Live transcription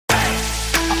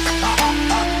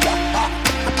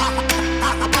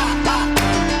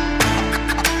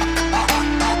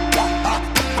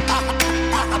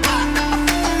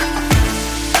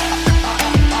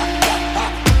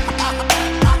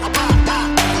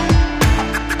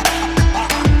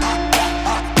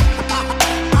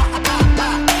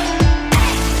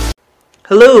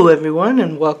Hello, everyone,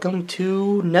 and welcome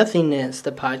to Nothingness,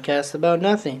 the podcast about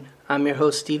nothing. I'm your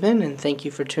host, Steven, and thank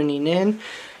you for tuning in.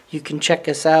 You can check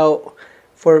us out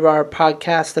for our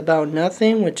podcast about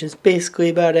nothing, which is basically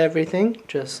about everything,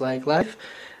 just like life,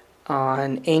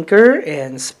 on Anchor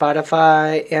and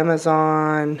Spotify,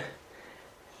 Amazon.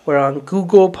 We're on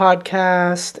Google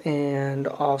Podcast and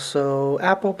also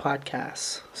Apple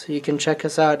Podcasts. So you can check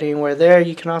us out anywhere there.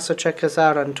 You can also check us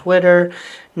out on Twitter,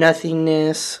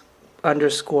 Nothingness_pod,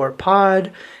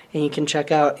 and you can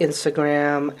check out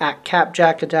Instagram at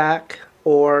CapJackAttack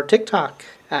or TikTok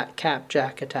at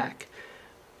CapJackAttack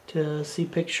to see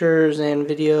pictures and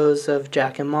videos of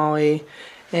Jack and Molly,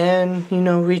 and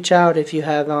reach out if you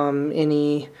have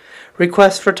any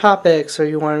requests for topics or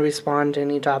you want to respond to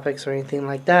any topics or anything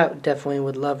like that. Definitely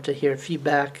would love to hear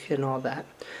feedback and all that.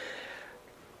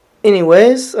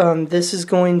 Anyways, this is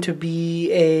going to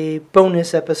be a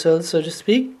bonus episode, so to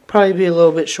speak. Probably be a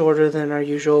little bit shorter than our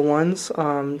usual ones.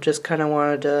 Just kind of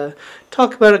wanted to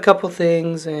talk about a couple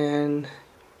things and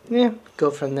go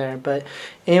from there. But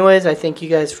anyways, I thank you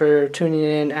guys for tuning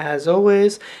in as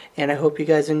always, and I hope you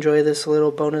guys enjoy this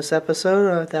little bonus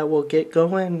episode that will get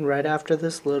going right after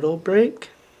this little break.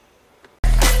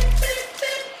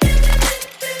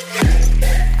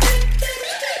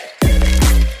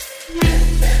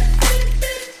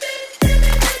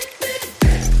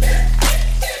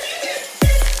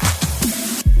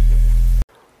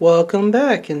 Welcome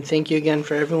back, and thank you again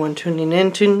for everyone tuning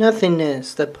in to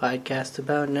Nothingness, the podcast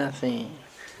about nothing.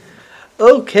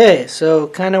 Okay, so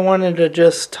kind of wanted to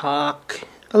just talk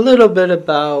a little bit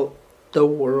about the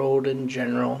world in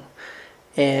general,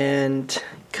 and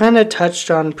kind of touched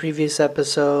on previous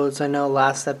episodes. I know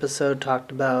last episode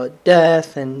talked about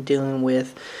death and dealing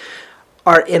with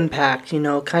our impact,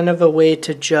 kind of a way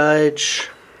to judge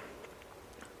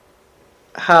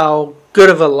how good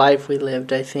of a life we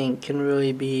lived, I think, can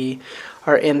really be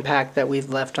our impact that we've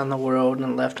left on the world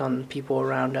and left on people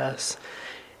around us.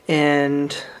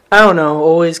 And I don't know,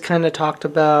 always kind of talked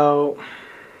about,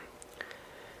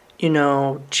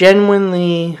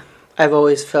 genuinely, I've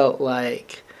always felt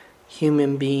like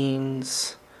human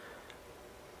beings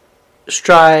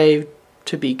strive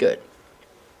to be good.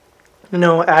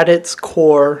 At its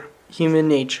core, human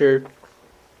nature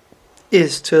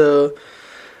is to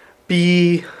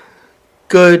be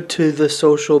good to the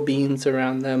social beings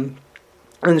around them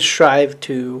and strive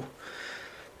to,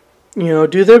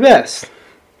 do their best.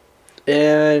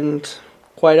 And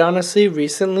quite honestly,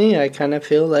 recently, I kind of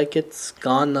feel like it's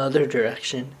gone the other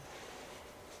direction.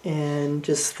 And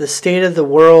just the state of the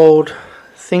world,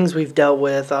 things we've dealt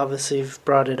with, obviously we've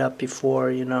brought it up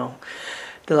before, the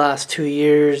last 2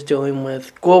 years dealing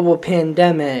with global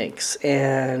pandemics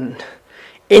and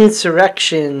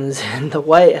insurrections in the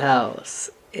White House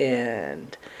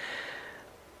and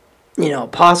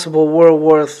possible World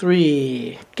War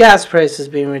III, gas prices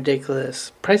being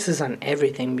ridiculous, prices on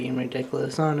everything being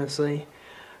ridiculous, honestly.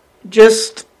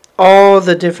 Just all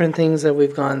the different things that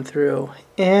we've gone through.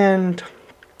 And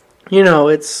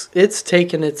it's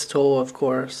taken its toll, of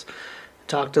course.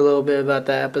 Talked a little bit about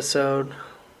that episode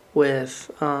with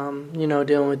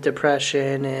dealing with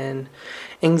depression and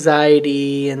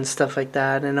anxiety and stuff like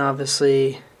that, and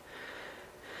obviously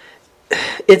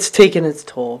it's taken its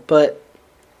toll, but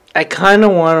I kind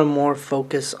of want to more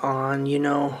focus on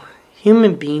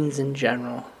human beings in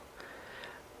general.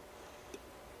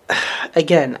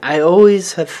 Again, I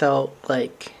always have felt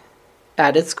like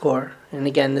at its core, and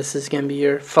again, this is going to be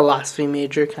your philosophy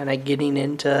major, kind of getting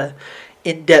into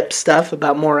in-depth stuff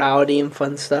about morality and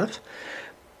fun stuff,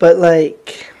 but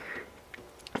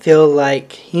feel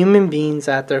like human beings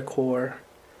at their core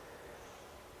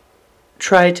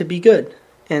try to be good,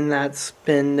 and that's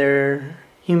been their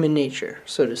human nature,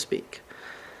 so to speak.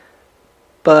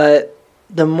 But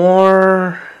the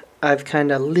more I've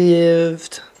kind of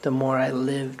lived, the more I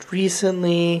lived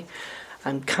recently,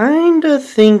 I'm kind of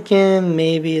thinking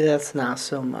maybe that's not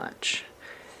so much.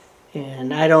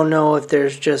 And I don't know if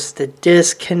there's just a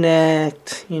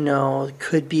disconnect,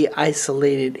 could be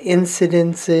isolated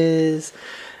incidences.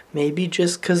 Maybe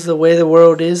just because the way the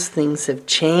world is, things have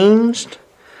changed.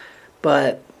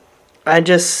 But I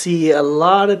just see a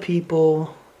lot of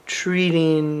people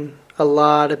treating a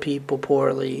lot of people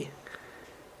poorly.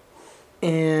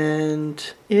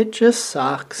 And it just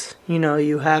sucks.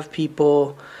 You have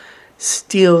people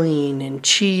stealing and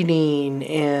cheating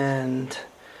and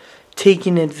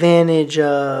taking advantage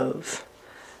of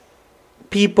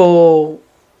people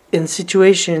in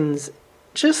situations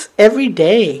just every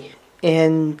day.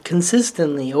 And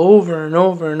consistently, over and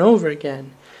over and over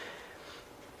again.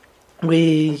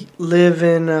 We live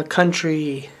in a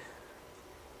country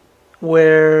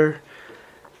where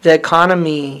the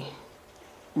economy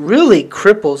really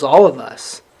cripples all of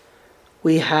us.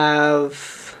 We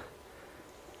have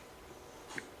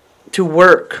to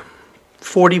work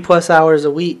 40 plus hours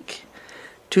a week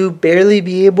to barely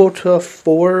be able to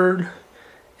afford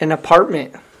an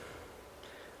apartment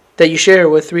that you share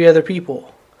with 3 other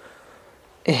people.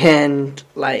 And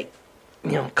like,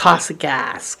 cost of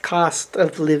gas, cost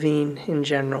of living in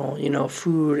general,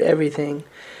 food, everything.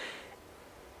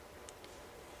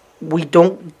 We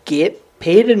don't get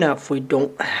paid enough. We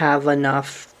don't have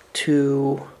enough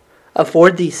to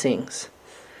afford these things.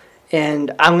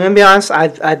 And I'm going to be honest,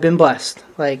 I've been blessed.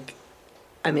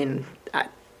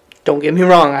 Don't get me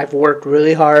wrong, I've worked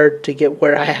really hard to get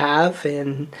where I have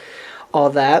and all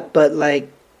that. But,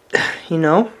 I'm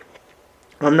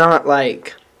not,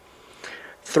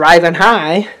 thriving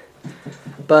high.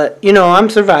 But, I'm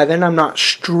surviving. I'm not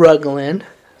struggling.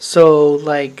 So,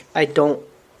 I don't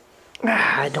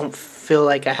feel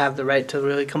like I have the right to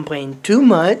really complain too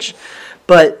much.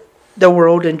 But the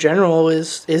world in general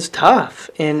is tough.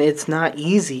 And it's not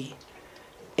easy.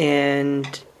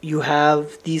 And you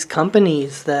have these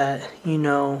companies that,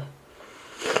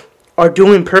 are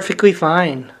doing perfectly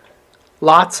fine.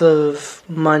 Lots of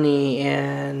money,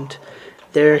 and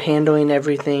they're handling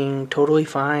everything totally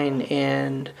fine.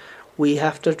 And we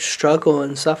have to struggle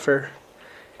and suffer.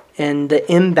 And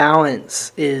the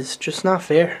imbalance is just not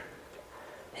fair.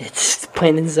 It's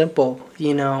plain and simple.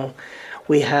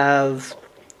 We have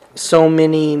so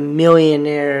many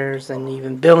millionaires and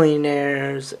even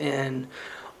billionaires and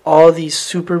all these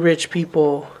super rich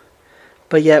people,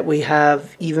 but yet we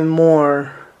have even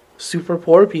more super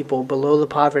poor people below the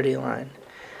poverty line.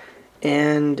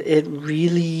 And it's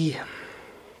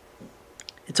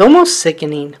almost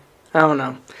sickening. I don't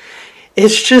know.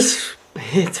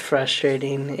 It's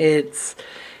frustrating.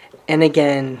 And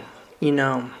again,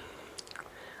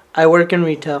 I work in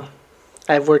retail.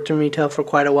 I've worked in retail for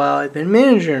quite a while. I've been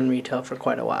manager in retail for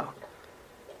quite a while.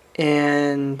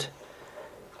 And,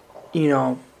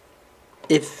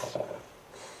 if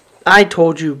I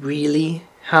told you really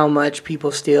how much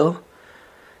people steal,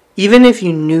 even if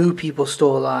you knew people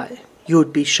stole a lot, you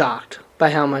would be shocked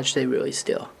by how much they really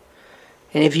steal.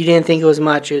 And if you didn't think it was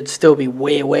much, it would still be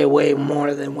way, way, way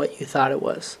more than what you thought it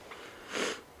was.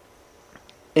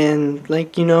 And,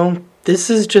 this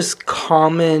is just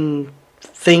common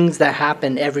things that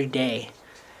happen every day.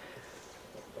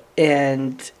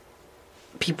 And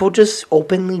people just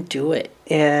openly do it.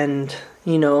 And,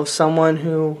 someone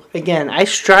who, again, I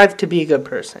strive to be a good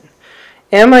person.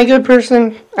 Am I a good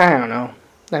person? I don't know.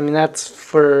 That's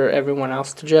for everyone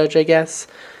else to judge, I guess.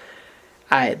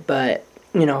 But,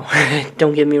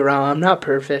 don't get me wrong, I'm not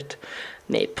perfect.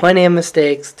 Made plenty of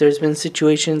mistakes. There's been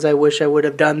situations I wish I would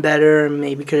have done better and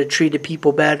maybe could have treated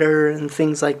people better and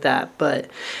things like that. But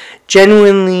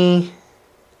genuinely,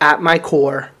 at my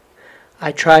core,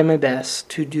 I try my best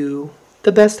to do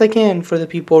the best I can for the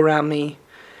people around me.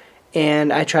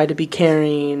 And I try to be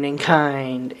caring and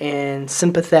kind and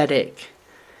sympathetic.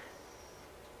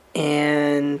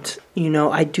 And,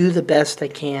 I do the best I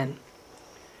can.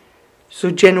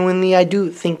 So genuinely, I do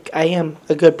think I am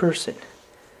a good person.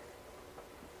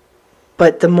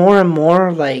 But the more and more,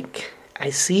 I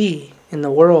see in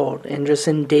the world and just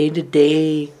in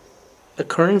day-to-day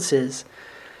occurrences,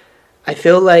 I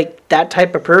feel like that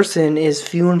type of person is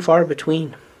few and far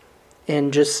between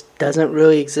and just doesn't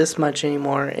really exist much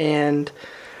anymore. And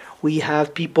we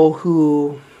have people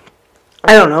who,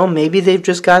 I don't know, maybe they've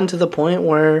just gotten to the point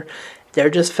where they're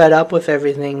just fed up with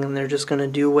everything and they're just going to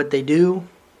do what they do.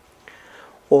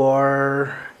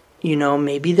 Or,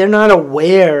 maybe they're not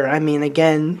aware.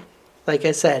 Again, like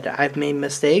I said, I've made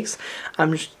mistakes.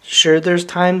 I'm sure there's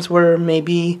times where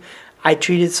maybe I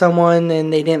treated someone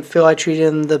and they didn't feel I treated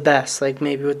them the best,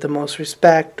 maybe with the most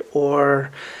respect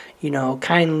or,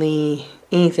 kindly,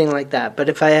 anything like that. But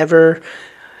if I ever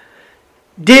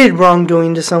did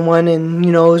wrongdoing to someone and,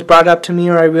 it was brought up to me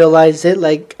or I realized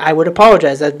it, I would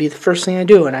apologize. That'd be the first thing I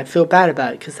do, and I'd feel bad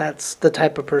about it because that's the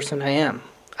type of person I am.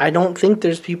 I don't think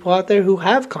there's people out there who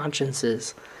have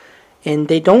consciences. And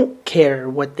they don't care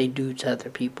what they do to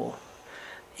other people.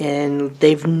 And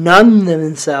they've numbed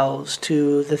themselves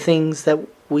to the things that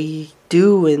we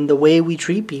do and the way we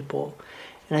treat people.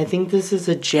 And I think this is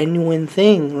a genuine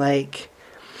thing.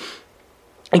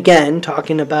 Again,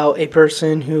 talking about a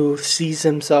person who sees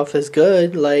himself as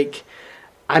good,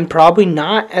 I'm probably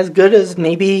not as good as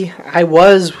maybe I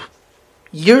was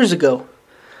years ago.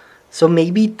 So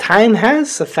maybe time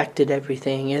has affected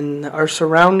everything, and our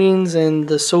surroundings and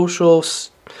the social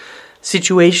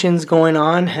situations going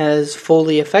on has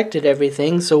fully affected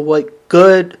everything. So what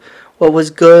was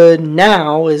good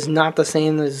now is not the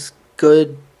same as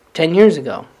good 10 years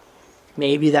ago.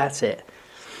 Maybe that's it.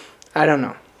 I don't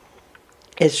know.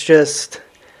 It's just,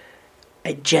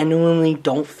 I genuinely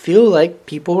don't feel like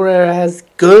people are as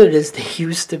good as they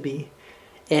used to be.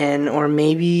 And, or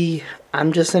maybe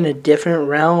I'm just in a different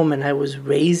realm and I was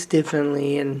raised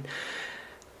differently and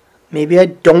maybe I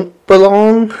don't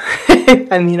belong.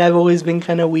 I mean, I've always been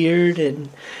kind of weird and,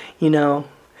 you know,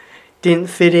 didn't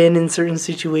fit in certain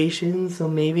situations. So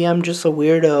maybe I'm just a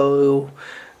weirdo who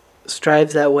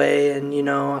strives that way. And, you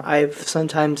know, I've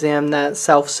sometimes am that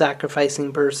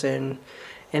self-sacrificing person.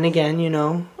 And again, you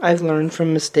know, I've learned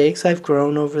from mistakes. I've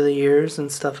grown over the years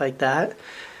and stuff like that.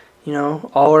 You know,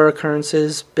 all our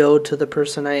occurrences build to the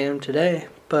person I am today.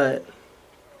 But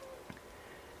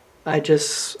I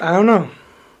don't know.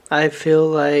 I feel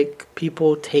like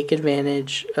people take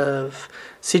advantage of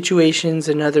situations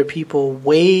and other people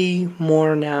way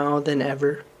more now than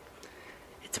ever.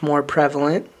 It's more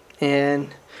prevalent, and,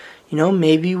 you know,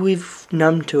 maybe we've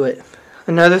numbed to it.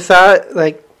 Another thought,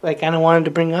 like I kind of wanted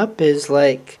to bring up is,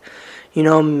 like, you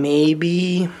know,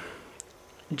 maybe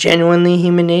genuinely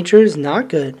human nature is not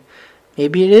good.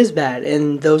 Maybe it is bad,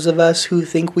 and those of us who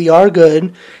think we are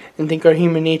good and think our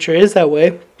human nature is that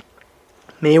way,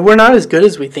 maybe we're not as good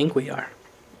as we think we are.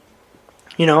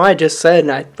 You know, I just said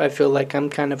I feel like I'm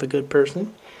kind of a good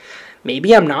person.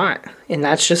 Maybe I'm not. And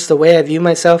that's just the way I view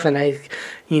myself. And I,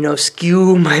 you know,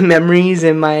 skew my memories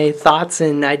and my thoughts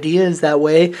and ideas that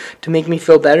way to make me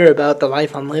feel better about the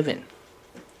life I'm living.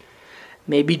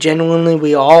 Maybe genuinely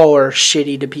we all are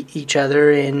shitty to each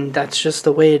other. And that's just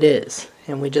the way it is.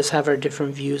 And we just have our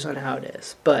different views on how it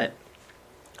is. But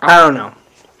I don't know.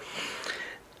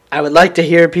 I would like to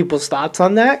hear people's thoughts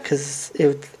on that because,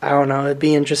 I don't know, it'd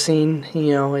be interesting.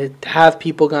 You know, it'd have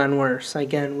people gone worse.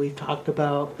 Again, we've talked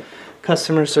about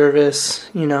customer service.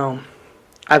 You know,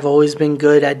 I've always been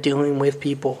good at dealing with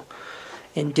people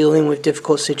and dealing with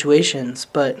difficult situations,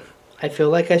 but I feel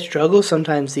like I struggle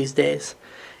sometimes these days.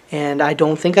 And I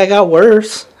don't think I got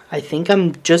worse. I think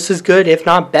I'm just as good, if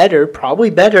not better, probably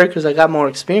better because I got more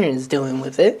experience dealing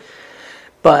with it.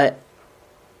 But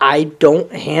I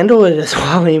don't handle it as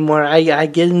well anymore. I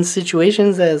get in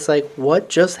situations that it's like, what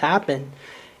just happened?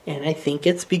 And I think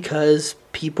it's because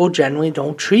people generally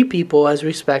don't treat people as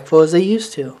respectful as they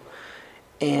used to.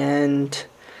 And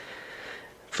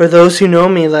for those who know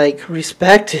me, like,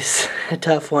 respect is a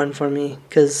tough one for me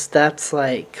because that's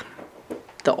like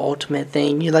the ultimate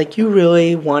thing. You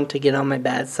really want to get on my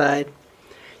bad side.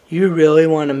 You really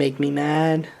want to make me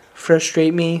mad,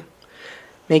 frustrate me,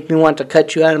 make me want to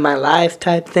cut you out of my life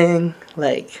type thing.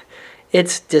 Like,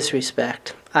 it's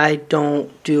disrespect. I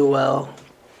don't do well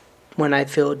when I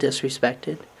feel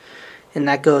disrespected. And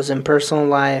that goes in personal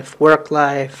life, work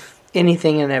life,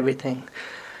 anything and everything.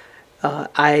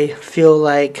 I feel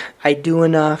like I do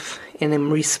enough and am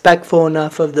respectful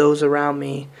enough of those around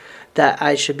me that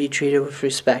I should be treated with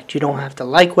respect. You don't have to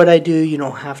like what I do. You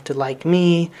don't have to like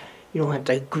me. You don't have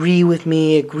to agree with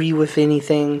me, agree with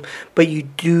anything, but you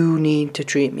do need to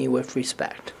treat me with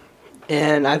respect.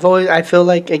 And I feel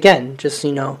like, again, just,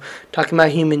 you know, talking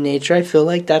about human nature, I feel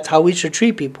like that's how we should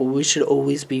treat people. We should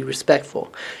always be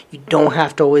respectful. You don't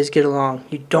have to always get along.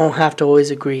 You don't have to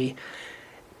always agree,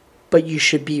 but you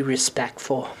should be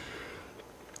respectful.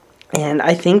 And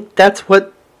I think that's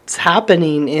what's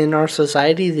happening in our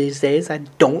society these days. I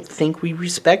don't think we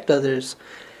respect others.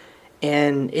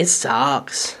 And it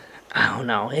sucks. I don't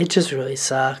know. It just really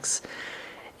sucks.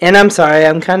 And I'm sorry,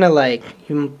 I'm kind of like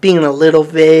being a little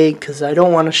vague because I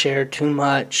don't want to share too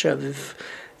much of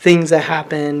things that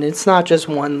happen. It's not just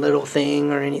one little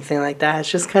thing or anything like that.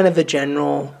 It's just kind of a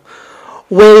general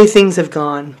way things have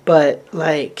gone. But,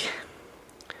 like,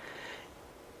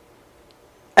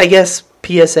 I guess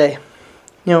PSA, you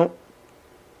know,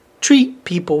 treat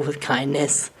people with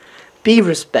kindness. Be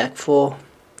respectful.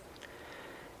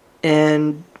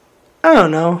 And I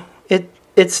don't know.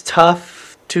 It's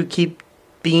tough to keep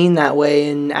being that way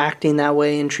and acting that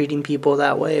way and treating people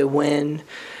that way when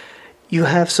you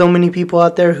have so many people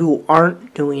out there who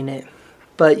aren't doing it.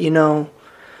 But, you know,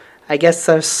 I guess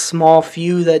a small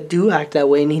few that do act that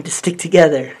way need to stick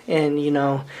together and, you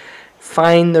know,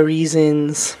 find the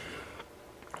reasons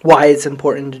why it's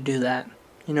important to do that.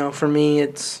 You know, for me,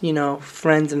 it's, you know,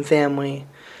 friends and family,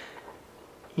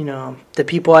 you know, the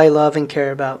people I love and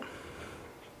care about.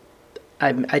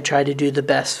 I try to do the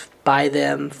best by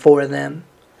them, for them.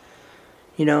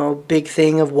 You know, big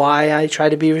thing of why I try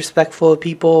to be respectful of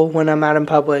people when I'm out in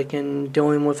public and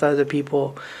dealing with other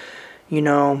people. You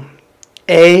know,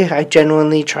 I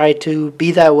genuinely try to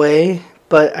be that way,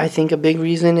 but I think a big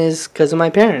reason is because of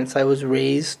my parents. I was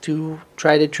raised to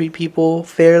try to treat people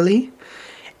fairly,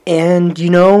 And,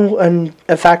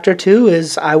 a factor too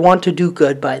is I want to do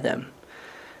good by them.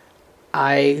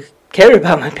 I care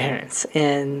about my parents,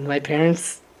 and my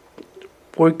parents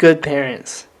were good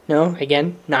parents.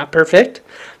 Again, not perfect,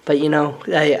 but,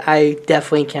 I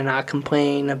definitely cannot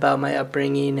complain about my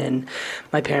upbringing and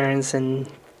my parents, and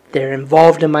they're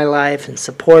involved in my life and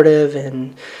supportive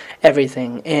and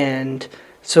everything. And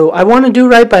so I want to do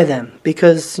right by them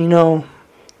because,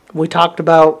 we talked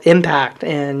about impact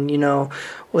and,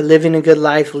 we're living a good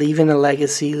life, leaving a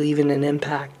legacy, leaving an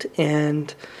impact.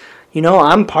 And,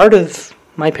 I'm part of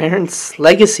my parents'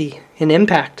 legacy and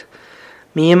impact.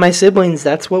 Me and my siblings,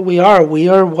 that's what we are. We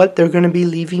are what they're going to be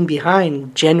leaving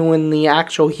behind. Genuinely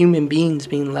actual human beings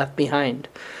being left behind.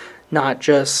 Not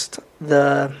just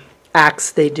the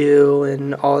acts they do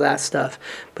and all that stuff.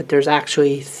 But there's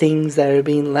actually things that are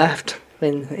being left.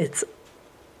 And it's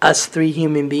us three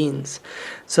human beings.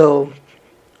 So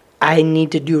I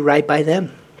need to do right by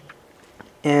them.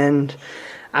 And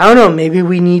I don't know, maybe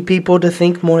we need people to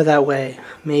think more that way.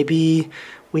 Maybe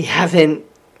we haven't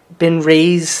been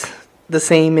raised the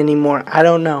same anymore. I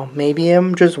don't know. Maybe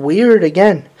I'm just weird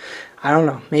again. I don't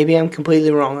know. Maybe I'm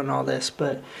completely wrong on all this,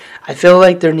 but I feel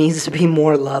like there needs to be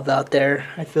more love out there.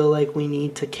 I feel like we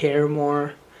need to care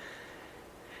more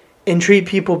and treat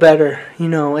people better.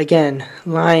 Again,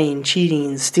 lying,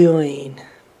 cheating, stealing,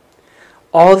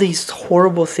 all these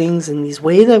horrible things and these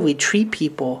ways that we treat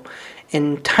people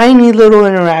in tiny little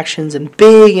interactions and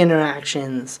big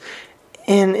interactions.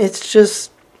 And it's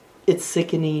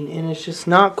sickening and it's just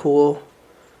not cool.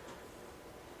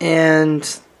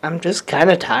 And I'm just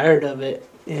kind of tired of it.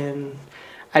 And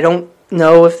I don't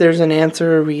know if there's an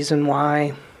answer or reason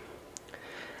why.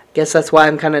 I guess that's why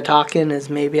I'm kind of talking, is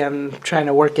maybe I'm trying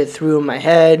to work it through in my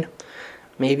head.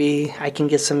 Maybe I can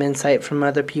get some insight from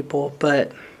other people,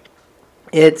 but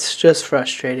it's just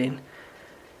frustrating.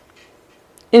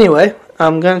 Anyway,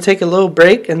 I'm going to take a little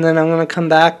break, and then I'm going to come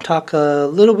back, talk a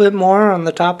little bit more on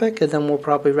the topic, and then we'll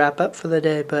probably wrap up for the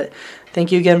day. But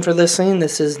thank you again for listening.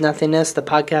 This is Nothingness, the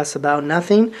podcast about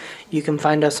nothing. You can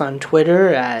find us on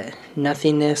Twitter at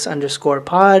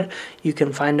nothingness_pod. You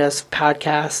can find us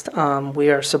podcast. We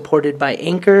are supported by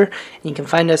Anchor. You can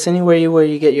find us anywhere where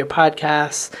you get your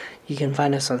podcasts. You can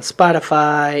find us on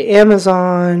Spotify,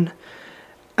 Amazon,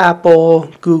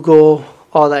 Apple, Google,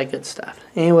 all that good stuff.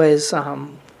 Anyways,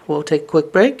 we'll take a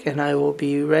quick break, and I will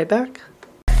be right back.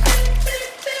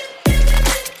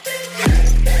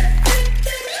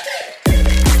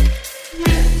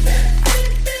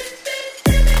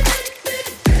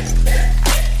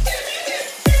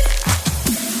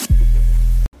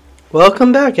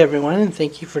 Welcome back, everyone, and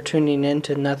thank you for tuning in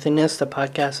to Nothingness, the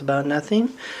podcast about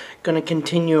nothing. Going to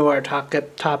continue our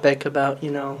topic about,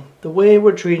 the way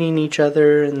we're treating each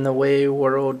other and the way the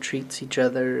world treats each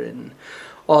other and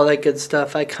all that good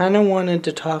stuff. I kind of wanted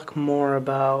to talk more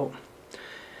about,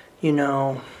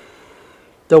 the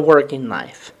working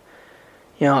life.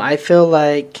 I feel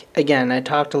like, again, I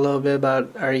talked a little bit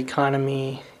about our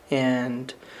economy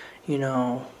and,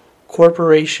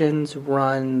 corporations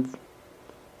run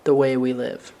the way we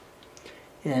live.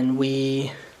 And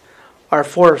we are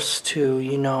forced to,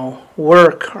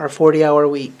 work our 40-hour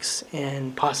weeks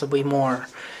and possibly more,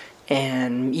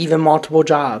 and even multiple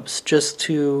jobs just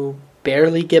to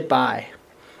barely get by,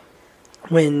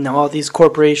 when all these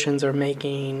corporations are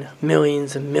making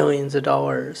millions and millions of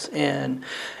dollars and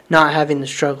not having to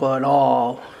struggle at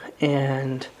all.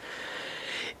 And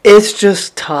it's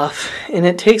just tough, and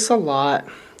it takes a lot.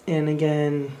 And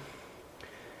again,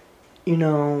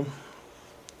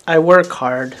 I work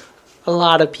hard. A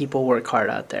lot of people work hard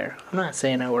out there. I'm not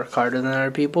saying I work harder than other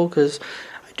people, because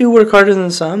I do work harder than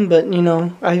some, but,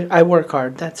 I work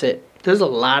hard. That's it. There's a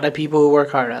lot of people who work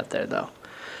hard out there, though.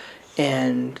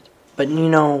 But,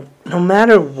 no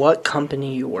matter what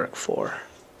company you work for,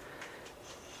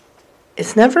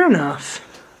 it's never enough.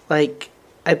 Like,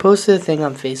 I posted a thing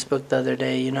on Facebook the other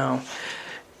day,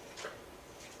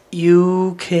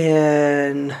 you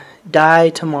can die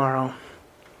tomorrow,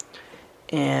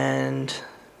 and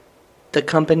the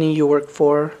company you work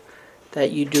for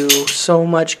that you do so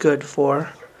much good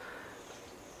for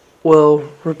will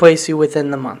replace you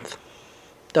within the month.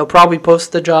 They'll probably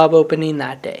post the job opening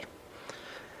that day.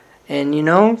 And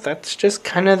that's just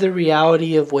kind of the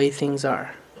reality of way things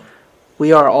are.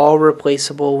 We are all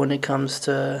replaceable when it comes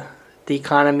to the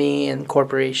economy and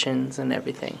corporations and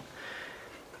everything.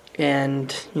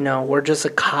 And, we're just a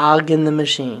cog in the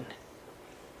machine.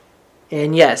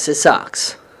 And yes, it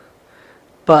sucks.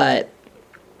 But,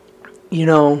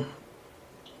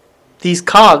 these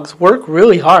cogs work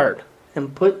really hard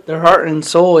and put their heart and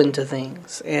soul into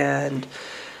things. And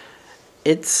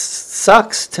it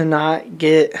sucks to not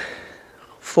get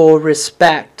full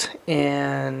respect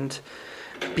and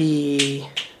be,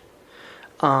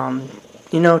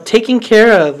 taken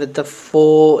care of at the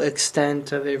full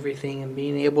extent of everything, and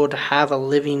being able to have a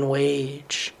living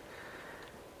wage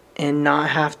and not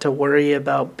have to worry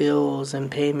about bills and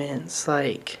payments.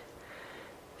 Like,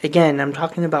 again, I'm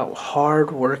talking about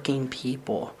hard-working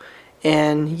people.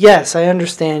 And yes, I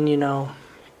understand,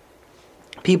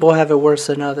 people have it worse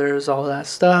than others, all that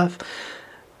stuff.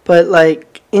 But,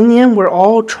 like, in the end, we're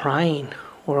all trying.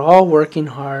 We're all working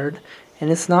hard.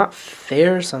 And it's not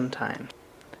fair sometimes.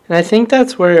 And I think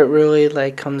that's where it really,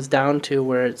 like, comes down to,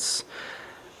 where it's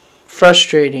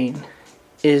frustrating,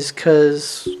 is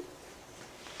because,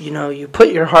 you put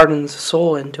your heart and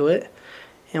soul into it.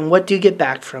 And what do you get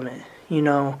back from it?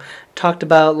 Talked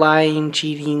about lying,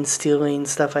 cheating, stealing,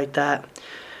 stuff like that.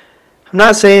 I'm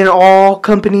not saying all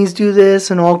companies do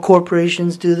this and all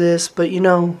corporations do this, but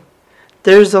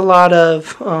there's a lot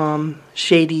of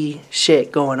shady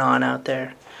shit going on out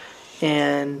there.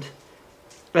 And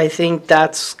I think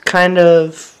that's kind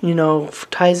of,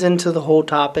 ties into the whole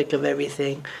topic of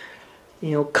everything.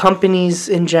 Companies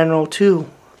in general too,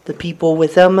 the people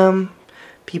within them,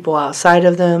 people outside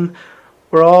of them,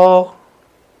 we're all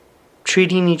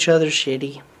treating each other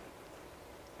shitty.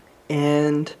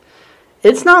 And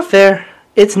it's not fair.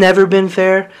 It's never been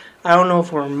fair. I don't know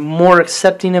if we're more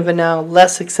accepting of it now,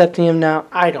 less accepting of it now.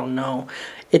 I don't know.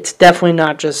 It's definitely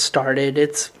not just started.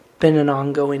 It's been an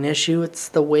ongoing issue. It's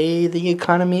the way the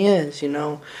economy is,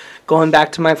 Going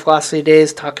back to my philosophy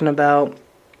days, talking about,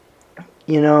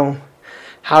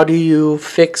 how do you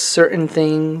fix certain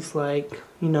things like,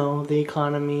 the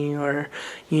economy, or,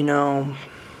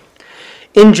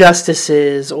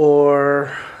 injustices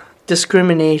or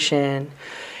discrimination.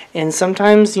 And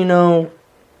sometimes, you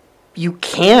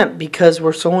can't, because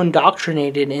we're so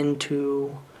indoctrinated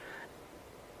into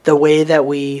the way that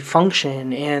we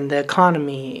function and the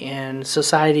economy and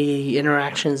society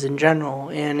interactions in general.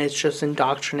 And it's just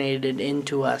indoctrinated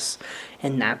into us.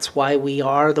 And that's why we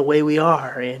are the way we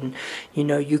are. And,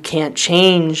 you can't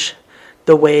change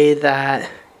the way that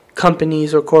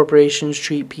companies or corporations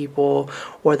treat people,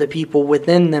 or the people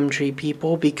within them treat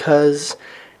people, because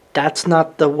that's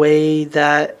not the way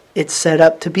that it's set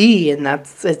up to be, and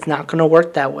it's not going to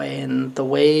work that way. And the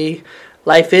way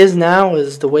life is now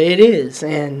is the way it is.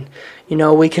 And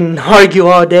we can argue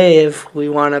all day if we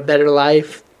want a better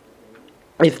life,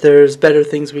 if there's better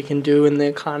things we can do in the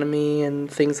economy and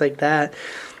things like that.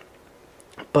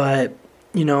 But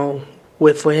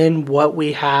within what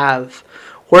we have,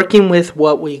 working with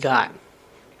what we got,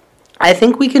 I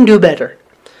think we can do better.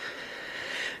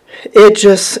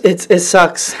 It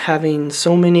sucks having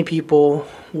so many people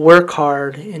work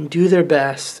hard and do their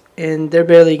best, and they're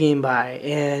barely getting by,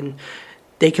 and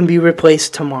they can be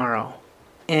replaced tomorrow.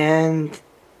 And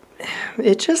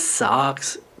it just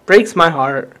sucks. Breaks my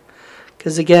heart.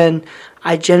 Because again,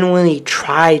 I genuinely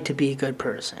try to be a good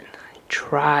person. I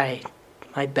try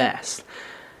my best.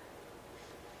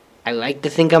 I like to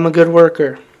think I'm a good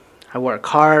worker. I work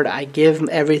hard. I give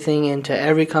everything into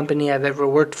every company I've ever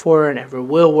worked for and ever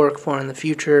will work for in the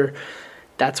future.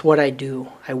 That's what I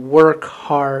do. I work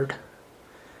hard.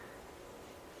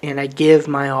 And I give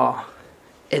my all.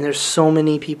 And there's so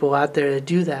many people out there that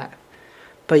do that.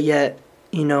 But yet,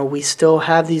 we still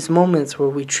have these moments where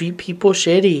we treat people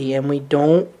shitty and we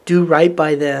don't do right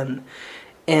by them.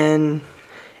 And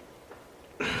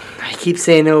I keep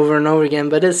saying it over and over again,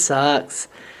 but it sucks.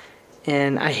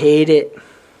 And I hate it.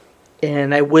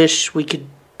 And I wish we could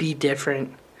be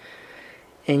different.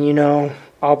 And,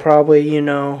 I'll probably,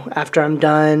 after I'm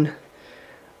done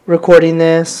recording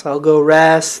this, I'll go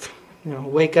rest,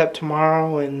 wake up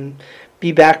tomorrow and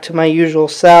be back to my usual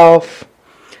self.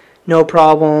 No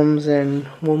problems, and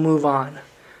we'll move on. I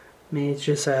mean, it's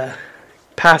just a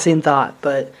passing thought,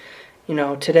 but,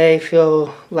 today I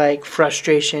feel like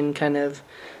frustration kind of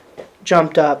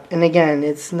jumped up. And again,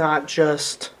 it's not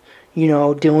just,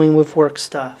 dealing with work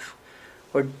stuff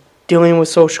or dealing with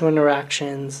social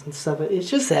interactions and stuff. It's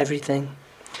just everything.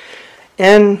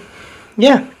 And,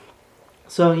 yeah.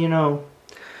 So,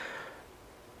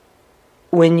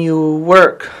 when you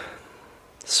work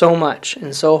so much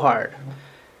and so hard,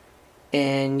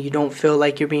 and you don't feel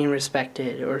like you're being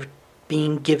respected or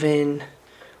being given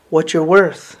what you're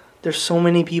worth. There's so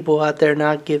many people out there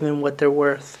not given what they're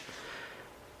worth.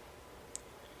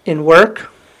 In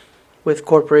work, with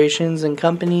corporations and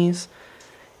companies,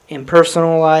 in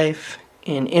personal life,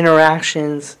 in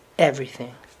interactions,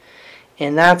 everything.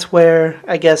 And that's where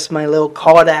I guess my little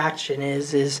call to action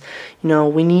is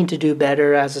we need to do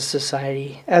better as a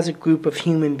society, as a group of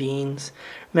human beings.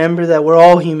 Remember that we're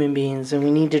all human beings and we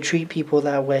need to treat people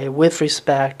that way with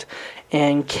respect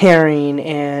and caring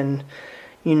and,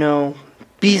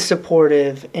 be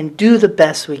supportive and do the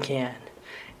best we can.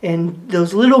 And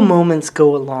those little moments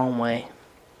go a long way.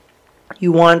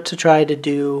 You want to try to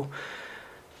do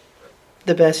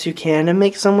the best you can and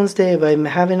make someone's day by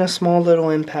having a small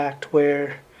little impact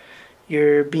where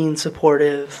you're being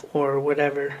supportive or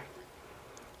whatever.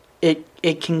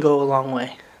 It can go a long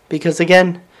way. Because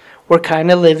again, we're kind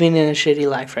of living in a shitty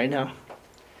life right now.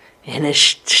 In a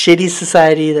shitty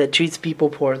society that treats people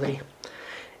poorly.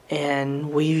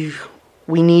 And we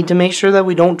need to make sure that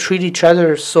we don't treat each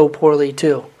other so poorly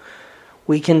too.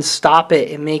 We can stop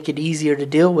it and make it easier to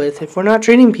deal with if we're not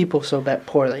treating people so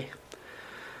poorly.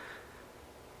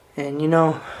 And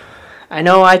I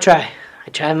know I try. I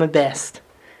try my best.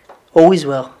 Always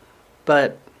will.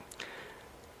 But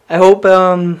I hope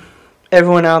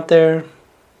everyone out there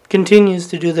continues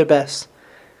to do their best.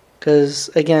 Because,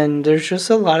 again, there's just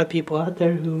a lot of people out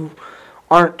there who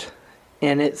aren't.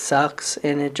 And it sucks.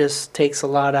 And it just takes a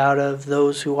lot out of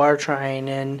those who are trying.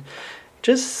 And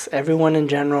just everyone in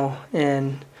general.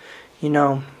 And,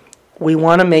 we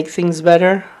want to make things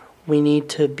better. We need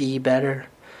to be better.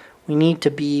 We need to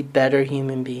be better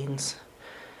human beings.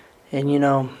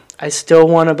 And, I still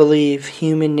want to believe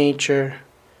human nature,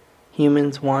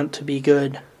 humans want to be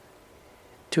good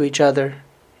to each other.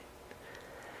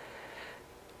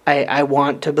 I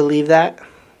want to believe that,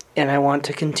 and I want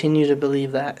to continue to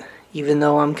believe that, even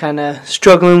though I'm kind of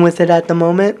struggling with it at the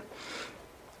moment.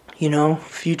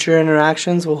 Future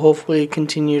interactions will hopefully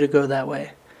continue to go that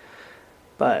way.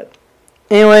 But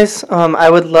anyways, I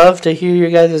would love to hear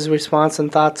your guys' response and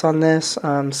thoughts on this.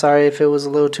 Sorry if it was a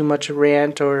little too much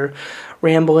rant or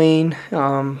rambling,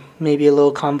 maybe a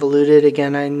little convoluted.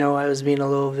 Again, I know I was being a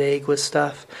little vague with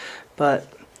stuff. But,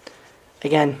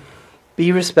 again,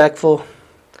 be respectful.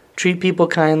 Treat people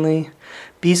kindly.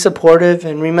 Be supportive.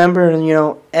 And remember,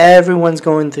 everyone's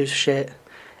going through shit.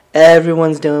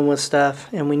 Everyone's dealing with stuff.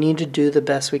 And we need to do the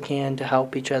best we can to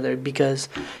help each other. Because,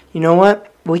 you know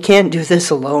what? We can't do this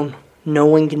alone. No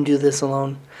one can do this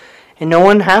alone. And no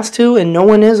one has to, and no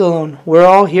one is alone. We're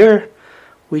all here.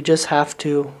 We just have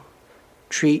to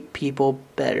treat people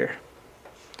better.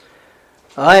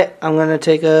 Alright, I'm going to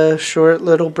take a short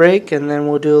little break, and then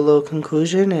we'll do a little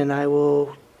conclusion, and I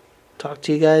will talk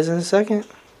to you guys in a second.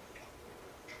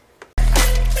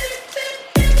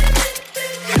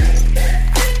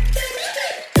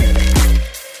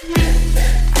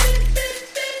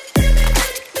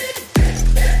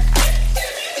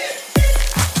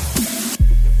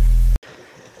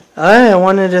 I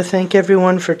wanted to thank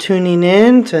everyone for tuning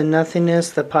in to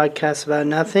Nothingness, the podcast about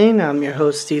nothing. I'm your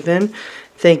host, Steven.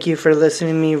 Thank you for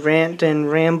listening to me rant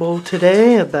and ramble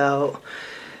today about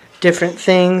different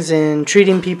things and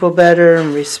treating people better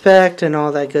and respect and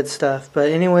all that good stuff. But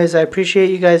anyways, I appreciate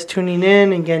you guys tuning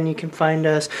in. Again, you can find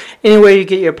us anywhere you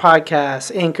get your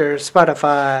podcasts, Anchor,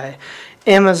 Spotify,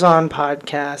 Amazon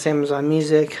Podcasts, Amazon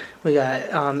Music. We got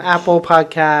Apple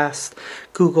Podcasts,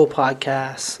 Google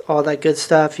Podcasts, all that good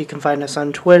stuff. You can find us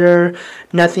on Twitter,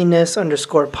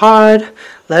 nothingness_pod.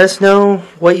 Let us know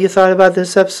what you thought about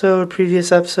this episode,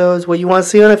 previous episodes, what you want to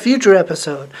see on a future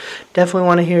episode. Definitely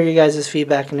want to hear you guys'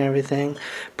 feedback and everything.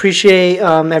 Appreciate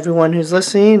everyone who's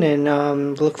listening,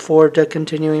 and look forward to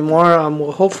continuing more.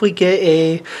 We'll hopefully get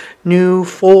a new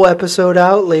full episode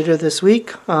out later this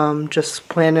week. Just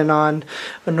planning on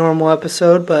a normal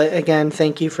episode, but again,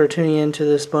 thank you for tuning into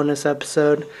this bonus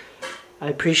episode. I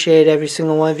appreciate every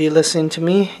single one of you listening to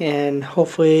me, and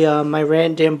hopefully my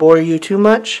rant didn't bore you too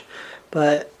much,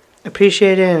 but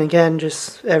appreciate it. And again,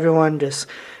 just everyone, just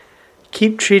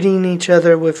keep treating each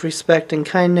other with respect and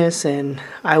kindness, and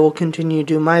I will continue to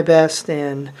do my best,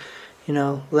 and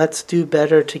let's do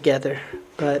better together.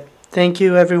 But thank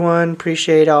you, everyone.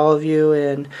 Appreciate all of you,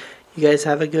 and you guys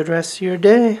have a good rest of your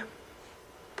day.